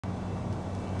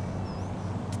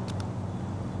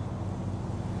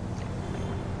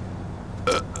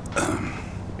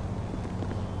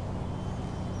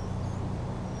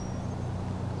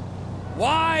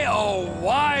Why, oh,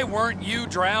 why weren't you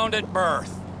drowned at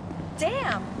birth?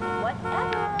 Damn,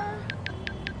 whatever.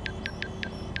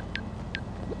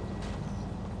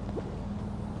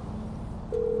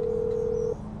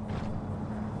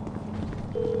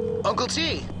 Uncle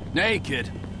T. Hey,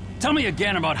 kid. Tell me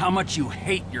again about how much you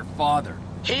hate your father.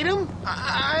 Hate him?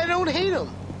 I don't hate him.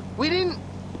 We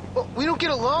don't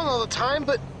get along all the time,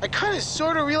 but I kind of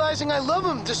sort of realizing I love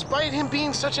him despite him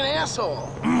being such an asshole.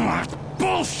 That's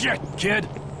bullshit, kid.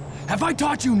 Have I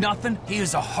taught you nothing? He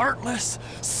is a heartless,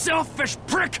 selfish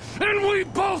prick, and we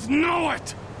both know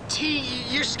it! T,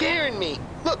 you're scaring me.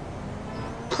 Look,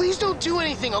 please don't do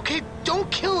anything, okay? Don't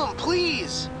kill him,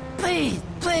 please. Please,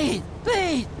 please,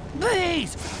 please,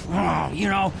 please! Oh, you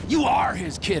know, you are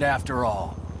his kid after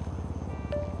all.